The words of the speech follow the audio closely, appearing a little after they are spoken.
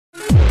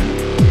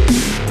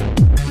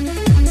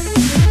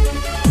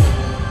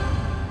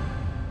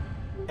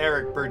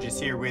Burgess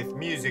here with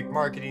Music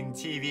Marketing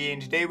TV, and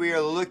today we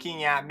are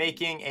looking at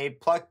making a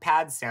pluck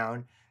pad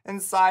sound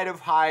inside of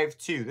HIVE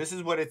 2. This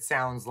is what it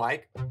sounds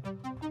like.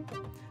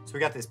 So we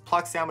got this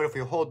pluck sound, but if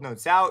we hold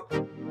notes out,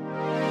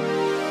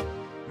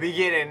 we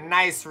get a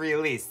nice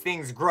release.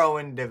 Things grow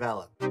and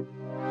develop.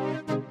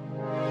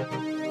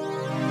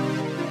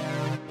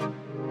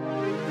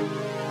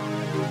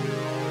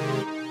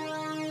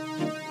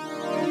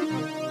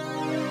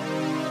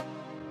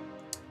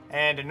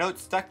 And a note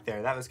stuck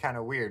there. That was kind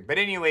of weird. But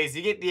anyways,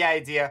 you get the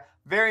idea.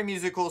 Very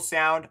musical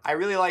sound. I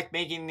really like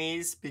making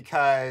these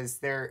because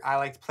I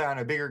like to play on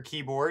a bigger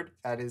keyboard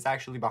that is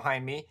actually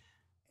behind me.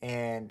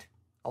 And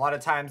a lot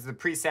of times the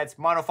presets,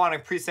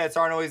 monophonic presets,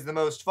 aren't always the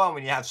most fun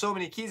when you have so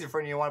many keys in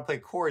front of you and want to play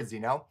chords, you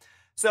know?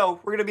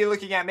 So we're going to be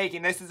looking at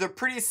making this. Is a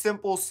pretty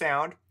simple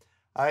sound.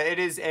 It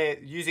is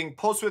using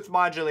pulse width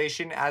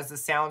modulation as the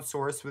sound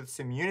source with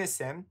some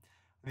unison.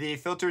 The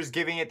filter is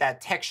giving it that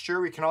texture.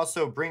 We can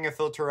also bring a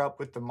filter up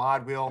with the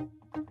mod wheel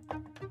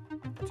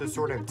to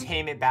sort of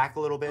tame it back a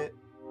little bit.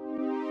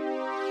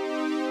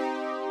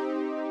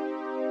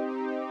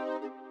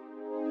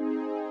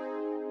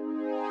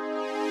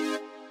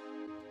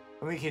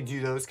 And we can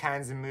do those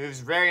kinds of moves.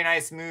 Very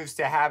nice moves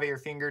to have at your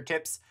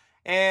fingertips.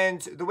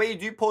 And the way you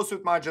do pulse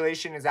width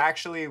modulation is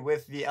actually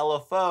with the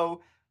LFO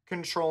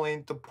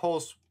controlling the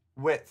pulse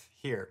width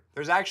here.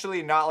 There's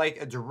actually not like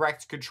a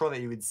direct control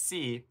that you would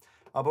see.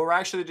 But we're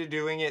actually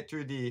doing it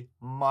through the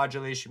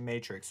modulation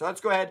matrix. So let's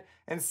go ahead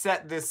and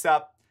set this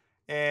up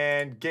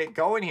and get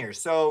going here.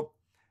 So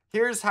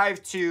here's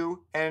HIVE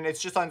 2, and it's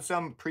just on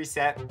some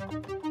preset.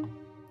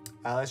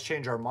 Let's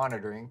change our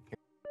monitoring.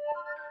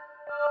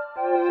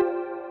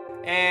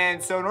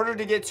 And so in order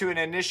to get to an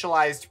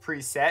initialized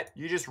preset,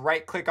 you just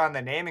right click on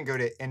the name and go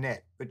to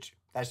init, which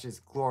that's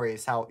just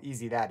glorious how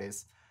easy that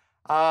is.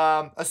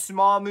 A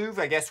small move,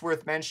 I guess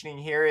worth mentioning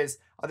here is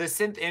the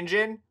synth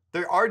engine.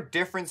 There are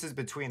differences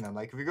between them.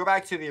 Like if we go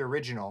back to the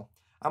original,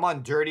 I'm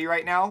on dirty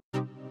right now.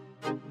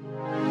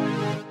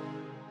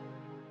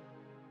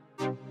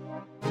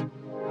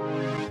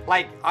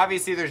 Like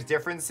obviously there's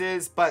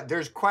differences, but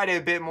there's quite a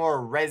bit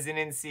more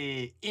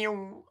resonancy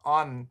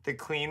on the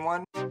clean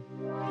one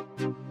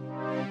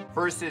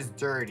versus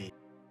dirty.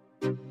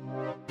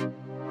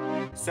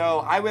 So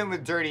I went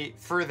with dirty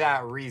for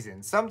that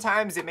reason.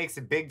 Sometimes it makes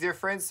a big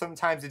difference.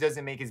 Sometimes it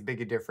doesn't make as big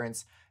a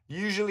difference.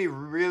 Usually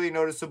really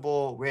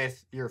noticeable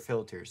with your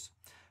filters.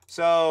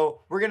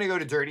 So we're gonna go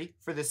to dirty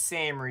for the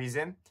same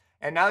reason.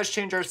 And now let's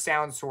change our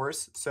sound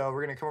source. So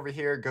we're gonna come over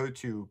here, go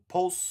to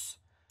pulse.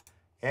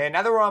 And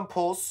now that we're on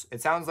pulse,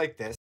 it sounds like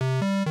this.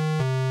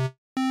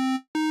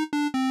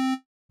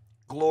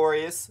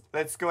 Glorious.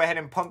 Let's go ahead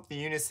and pump the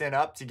unison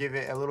up to give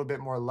it a little bit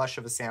more lush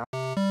of a sound.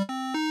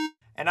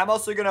 And I'm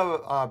also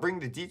gonna bring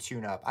the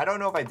detune up. I don't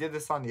know if I did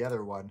this on the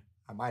other one.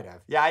 I might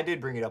have. Yeah, I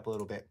did bring it up a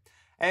little bit.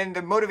 And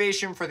the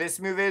motivation for this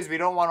move is we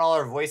don't want all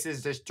our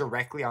voices just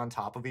directly on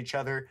top of each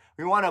other.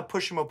 We want to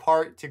push them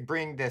apart to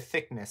bring the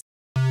thickness.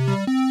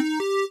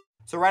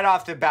 So right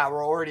off the bat,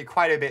 we're already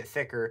quite a bit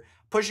thicker.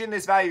 Pushing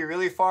this value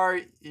really far,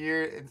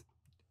 you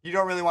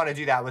don't really want to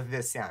do that with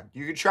this sound.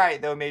 You can try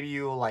it though, maybe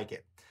you will like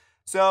it.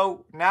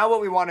 So now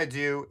what we want to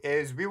do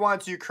is we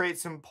want to create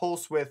some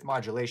pulse width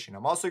modulation.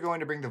 I'm also going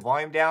to bring the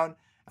volume down,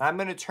 and I'm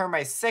going to turn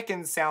my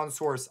second sound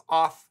source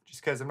off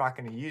just because I'm not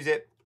going to use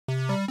it.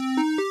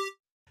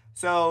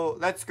 So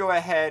let's go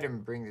ahead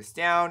and bring this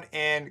down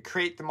and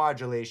create the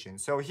modulation.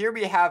 So here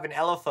we have an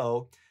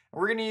LFO.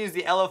 And we're going to use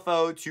the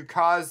LFO to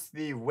cause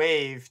the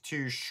wave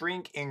to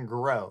shrink and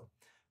grow.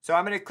 So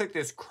I'm going to click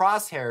this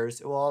crosshairs.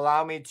 It will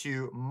allow me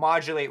to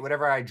modulate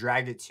whatever I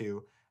drag it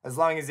to, as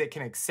long as it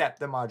can accept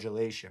the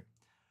modulation.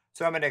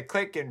 So I'm going to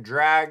click and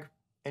drag,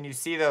 and you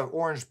see the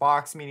orange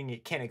box, meaning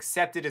it can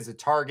accept it as a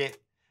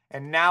target.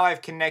 And now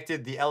I've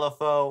connected the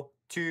LFO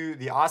to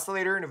the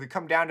oscillator. And if we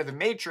come down to the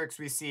matrix,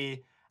 we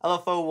see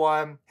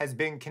LFO1 has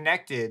been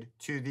connected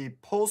to the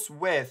pulse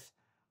width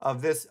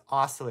of this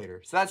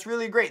oscillator. So that's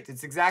really great.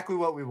 That's exactly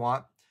what we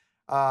want.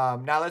 Now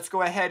let's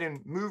go ahead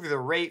and move the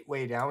rate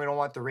way down. We don't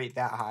want the rate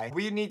that high.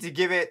 We need to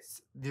give it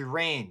the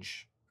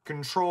range,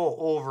 control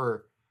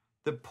over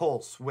the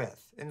pulse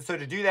width. And so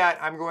to do that,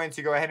 I'm going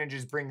to go ahead and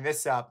just bring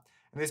this up.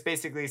 And this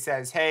basically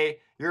says, hey,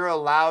 you're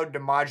allowed to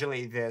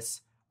modulate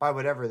this by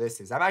whatever this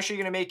is. I'm actually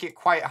going to make it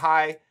quite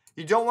high.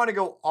 You don't want to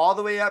go all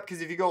the way up,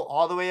 because if you go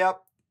all the way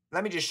up,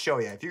 let me just show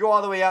you. If you go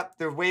all the way up,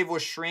 the wave will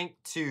shrink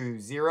to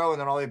 0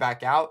 and then all the way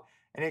back out.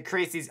 And it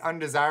creates these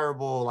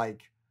undesirable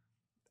like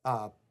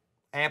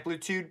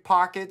amplitude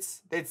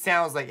pockets. It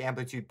sounds like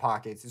amplitude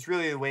pockets. It's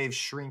really the wave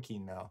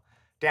shrinking though,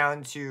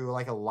 down to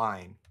like a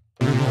line.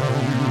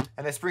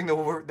 And let's bring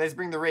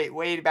the rate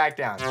way back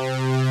down.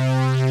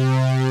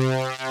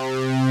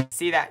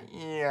 See that?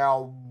 You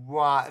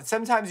know,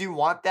 sometimes you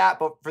want that,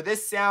 but for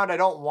this sound, I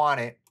don't want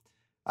it.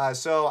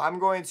 So I'm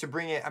going to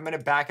I'm going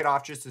to back it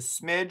off just a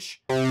smidge.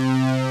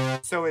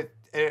 So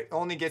it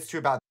only gets to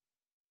about.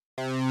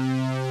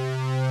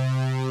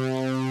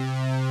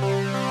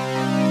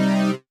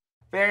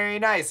 Very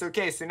nice.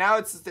 Okay, so now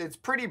it's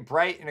pretty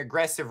bright and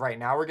aggressive right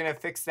now. We're going to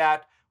fix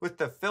that with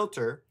the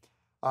filter.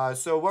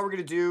 So what we're going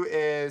to do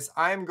is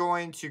I'm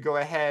going to go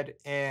ahead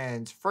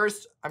and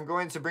first I'm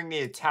going to bring the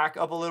attack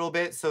up a little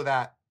bit so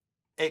that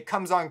it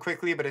comes on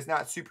quickly, but it's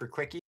not super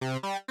clicky.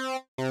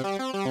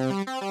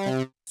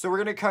 So we're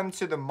going to come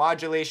to the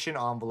modulation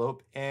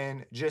envelope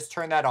and just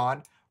turn that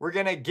on. We're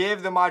going to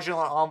give the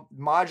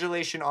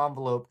modulation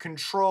envelope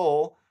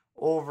control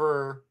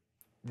over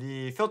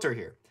the filter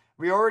here.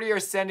 We already are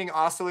sending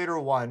oscillator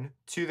 1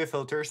 to the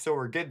filter, so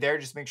we're good there.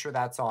 Just make sure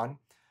that's on.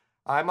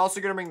 I'm also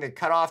going to bring the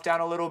cutoff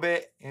down a little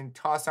bit and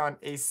toss on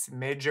a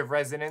smidge of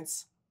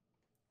resonance.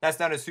 That's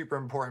not a super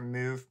important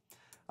move,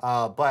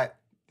 but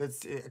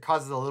it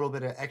causes a little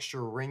bit of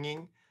extra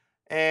ringing.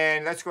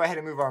 And let's go ahead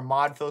and move our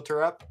mod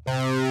filter up.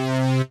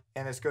 And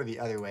let's go the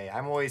other way.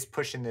 I'm always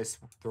pushing this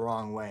the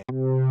wrong way.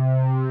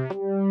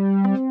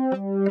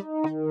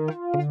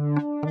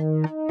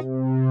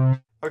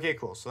 Okay,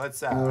 cool. So let's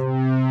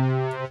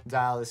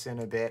dial this in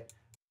a bit.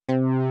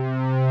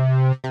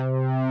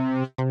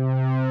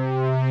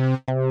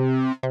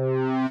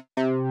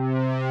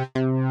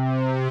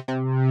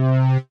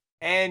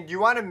 And you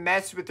want to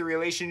mess with the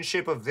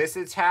relationship of this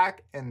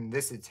attack and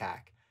this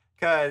attack.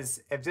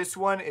 Because if this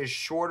one is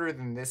shorter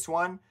than this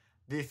one,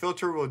 the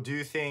filter will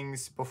do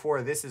things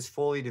before this is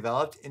fully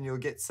developed and you'll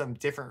get some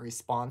different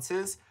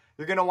responses.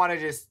 You're going to want to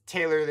just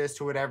tailor this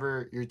to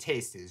whatever your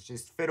taste is.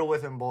 Just fiddle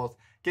with them both.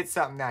 Get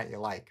something that you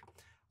like.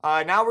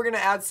 Now we're going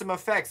to add some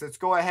effects. Let's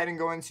go ahead and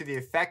go into the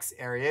effects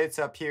area. It's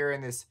up here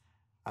in this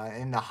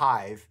in the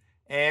Hive.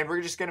 And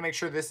we're just going to make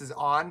sure this is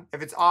on.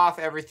 If it's off,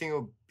 everything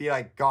will be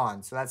like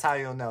gone. So that's how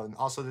you'll know. And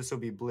also this will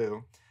be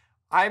blue.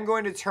 I'm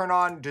going to turn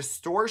on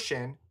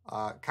distortion,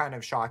 kind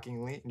of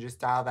shockingly, and just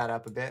dial that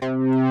up a bit.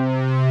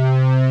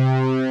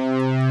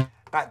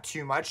 Not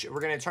too much. We're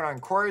going to turn on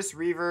chorus,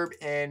 reverb,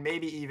 and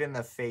maybe even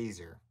the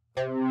phaser.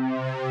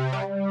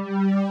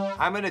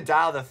 I'm going to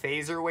dial the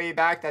phaser way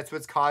back. That's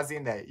what's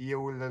causing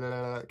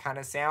the kind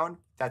of sound.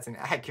 That's an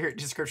accurate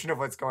description of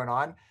what's going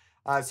on.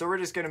 So we're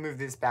just going to move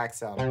this back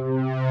some.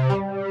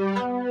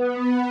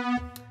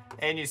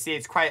 And you see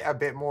it's quite a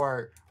bit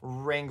more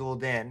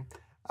wrangled in.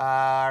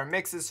 Our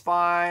mix is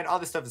fine. All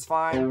this stuff is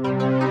fine.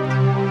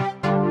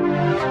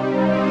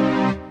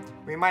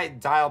 We might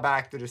dial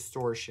back the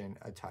distortion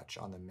a touch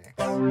on the mix.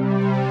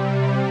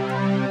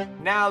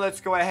 Now let's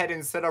go ahead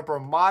and set up our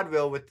mod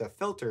wheel with the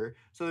filter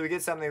so that we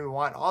get something we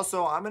want.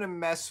 Also, I'm going to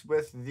mess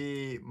with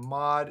the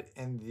mod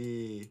and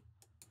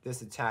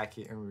this attack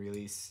here and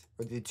release,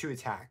 or the two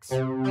attacks.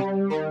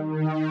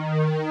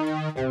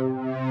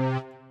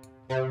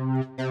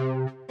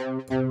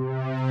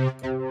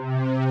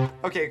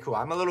 Okay, cool.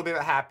 I'm a little bit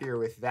happier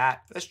with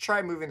that. Let's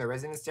try moving the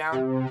resonance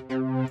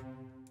down.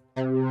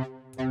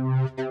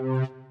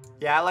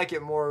 Yeah, I like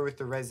it more with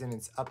the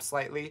resonance up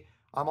slightly.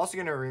 I'm also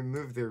going to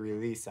remove the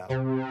release up.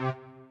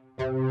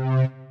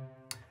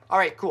 All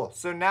right, cool.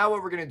 So now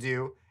what we're going to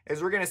do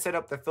is we're going to set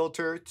up the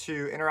filter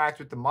to interact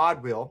with the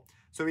mod wheel.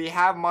 So we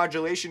have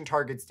modulation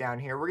targets down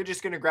here. We're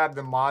just going to grab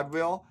the mod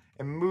wheel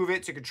and move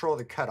it to control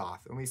the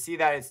cutoff. And we see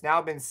that it's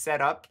now been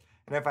set up.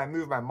 And if I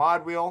move my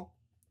mod wheel,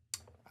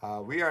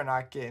 we are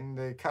not getting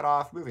the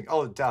cutoff moving.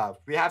 Oh, duh.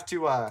 We have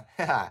to,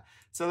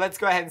 so let's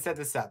go ahead and set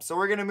this up. So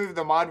we're going to move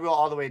the mod wheel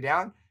all the way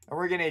down. And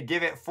we're going to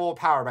give it full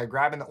power by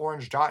grabbing the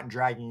orange dot and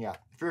dragging it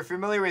up. If you're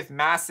familiar with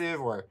Massive,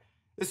 or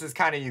this is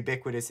kind of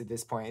ubiquitous at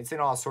this point. It's in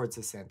all sorts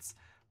of synths.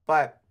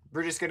 But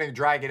we're just going to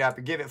drag it up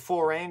and give it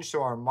full range.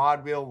 So our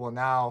mod wheel will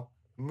now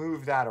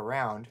move that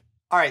around.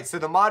 All right, so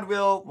the mod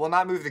wheel will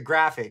not move the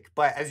graphic.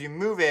 But as you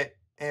move it,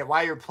 and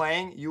while you're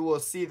playing, you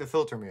will see the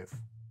filter move.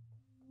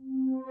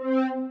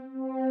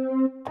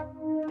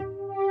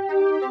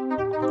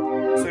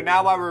 So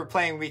now while we're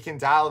playing, we can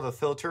dial the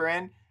filter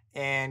in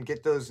and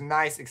get those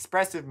nice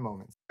expressive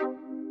moments.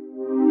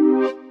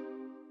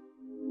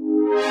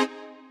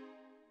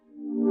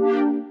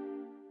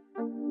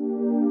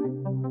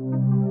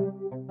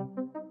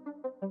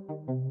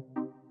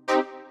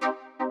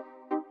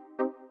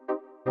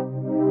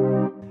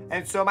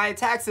 And so my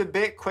attack's a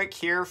bit quick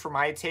here for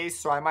my taste,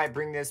 so I might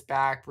bring this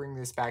back a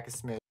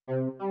smidge.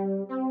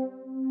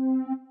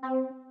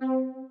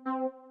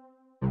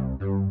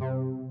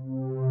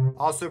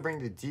 Also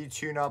bring the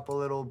detune up a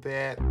little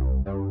bit.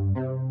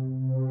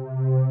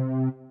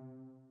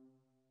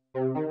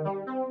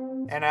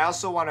 And I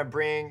also want to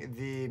bring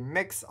the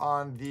mix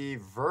on the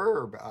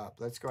verb up.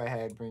 Let's go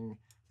ahead, bring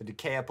the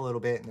decay up a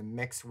little bit and the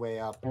mix way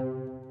up.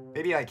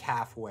 Maybe like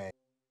halfway.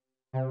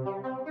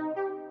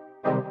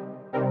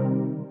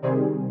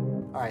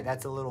 All right,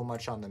 that's a little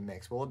much on the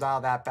mix. We'll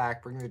dial that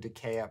back, bring the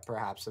decay up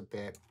perhaps a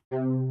bit.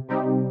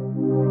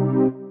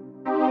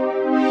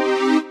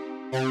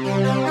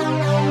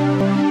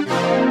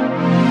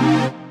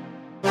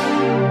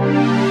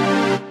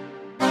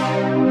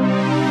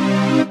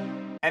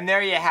 And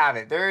there you have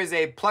it. There is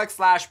a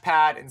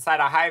Pluck/pad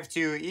inside a Hive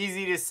 2,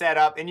 easy to set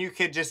up, and you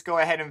could just go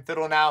ahead and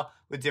fiddle now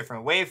with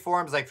different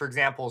waveforms, like for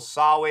example,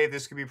 saw wave.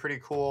 This could be pretty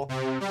cool.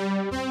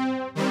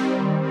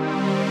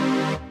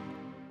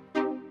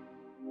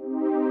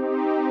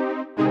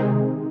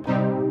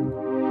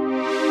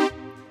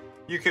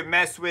 You could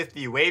mess with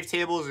the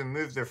wavetables and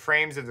move the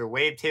frames of the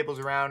wavetables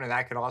around, and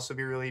that could also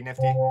be really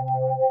nifty.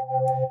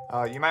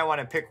 You might want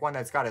to pick one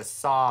that's got a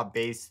saw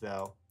base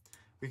though.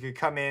 We could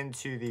come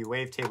into the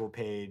wavetable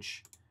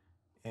page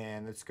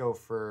and let's go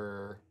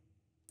for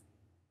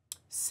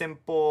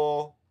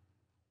simple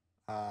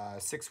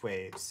 6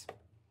 waves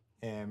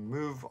and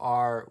move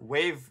our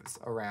waves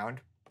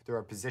around through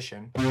our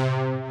position.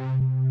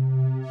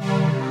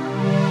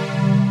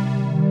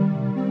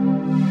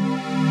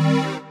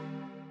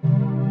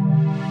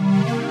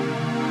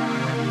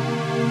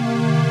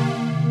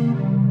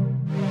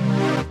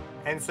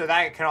 And so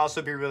that can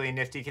also be really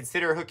nifty.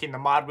 Consider hooking the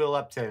mod wheel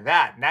up to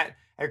that. And that,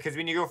 because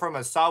when you go from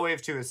a saw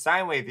wave to a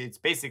sine wave, it's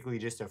basically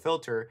just a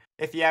filter.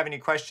 If you have any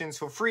questions,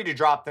 feel free to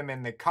drop them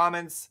in the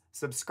comments.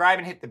 Subscribe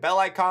and hit the bell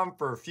icon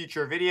for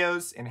future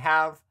videos, and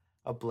have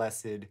a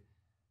blessed